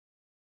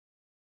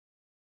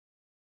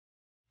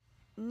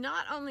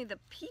not only the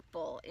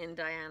people in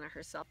Diana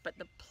herself, but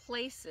the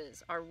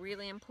places are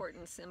really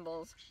important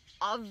symbols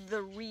of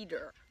the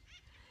reader.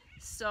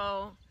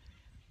 So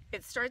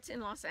it starts in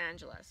Los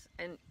Angeles,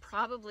 and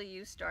probably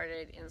you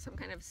started in some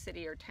kind of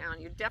city or town.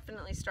 You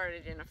definitely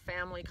started in a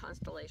family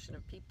constellation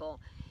of people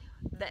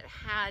that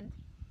had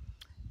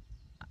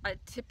a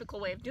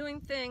typical way of doing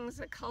things,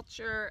 a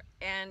culture,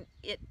 and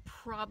it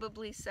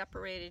probably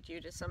separated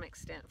you to some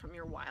extent from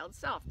your wild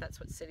self. That's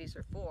what cities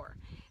are for,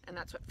 and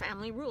that's what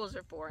family rules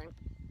are for, and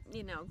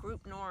you know,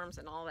 group norms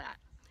and all that.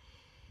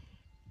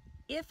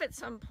 If at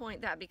some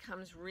point that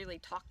becomes really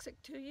toxic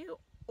to you,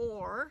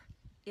 or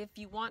if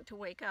you want to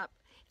wake up,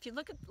 if you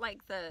look at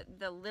like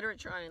the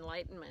literature on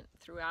enlightenment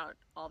throughout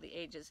all the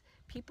ages,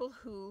 people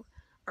who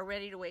are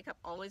ready to wake up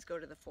always go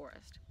to the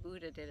forest.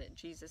 Buddha did it,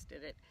 Jesus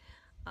did it.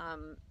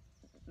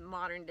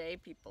 Modern day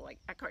people like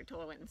Eckhart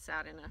Tolle went and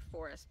sat in a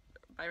forest.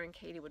 Byron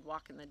Katie would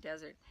walk in the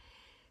desert.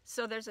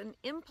 So there's an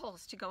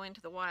impulse to go into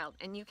the wild,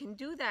 and you can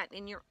do that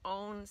in your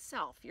own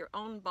self, your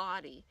own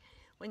body.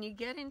 When you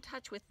get in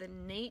touch with the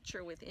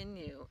nature within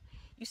you,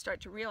 you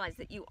start to realize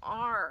that you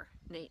are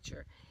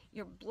nature.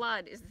 Your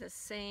blood is the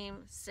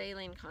same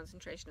saline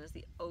concentration as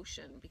the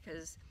ocean,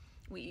 because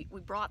we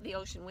brought the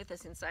ocean with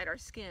us inside our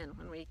skin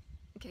when we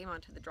came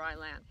onto the dry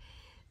land.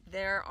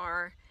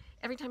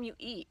 Every time you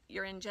eat,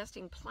 you're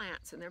ingesting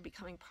plants and they're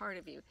becoming part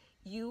of you.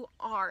 You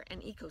are an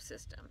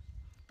ecosystem,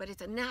 but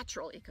it's a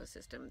natural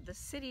ecosystem. The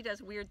city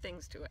does weird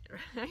things to it,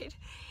 right?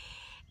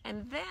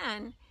 And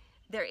then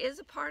there is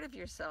a part of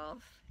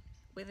yourself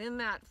within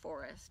that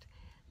forest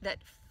that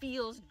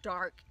feels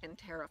dark and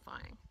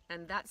terrifying.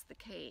 And that's the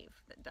cave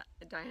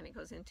that Diana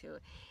goes into.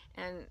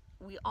 And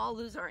we all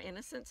lose our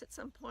innocence at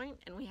some point,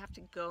 and we have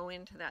to go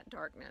into that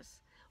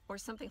darkness. Or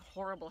something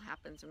horrible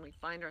happens and we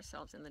find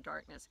ourselves in the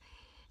darkness.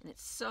 And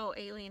it's so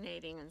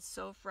alienating and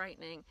so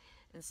frightening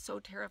and so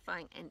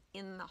terrifying. And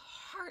in the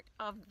heart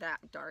of that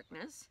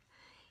darkness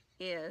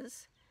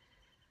is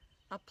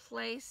a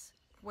place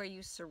where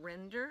you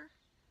surrender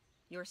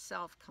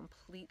yourself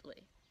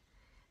completely.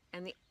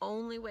 And the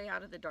only way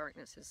out of the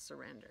darkness is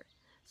surrender.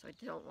 So I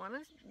don't want to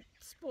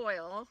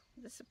spoil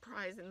the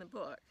surprise in the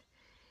book,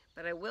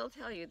 but I will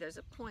tell you there's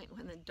a point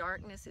when the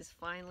darkness is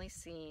finally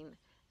seen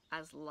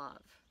as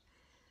love.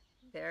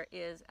 There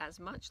is as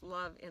much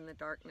love in the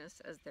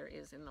darkness as there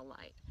is in the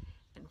light.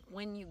 And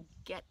when you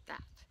get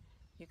that,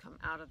 you come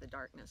out of the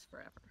darkness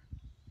forever.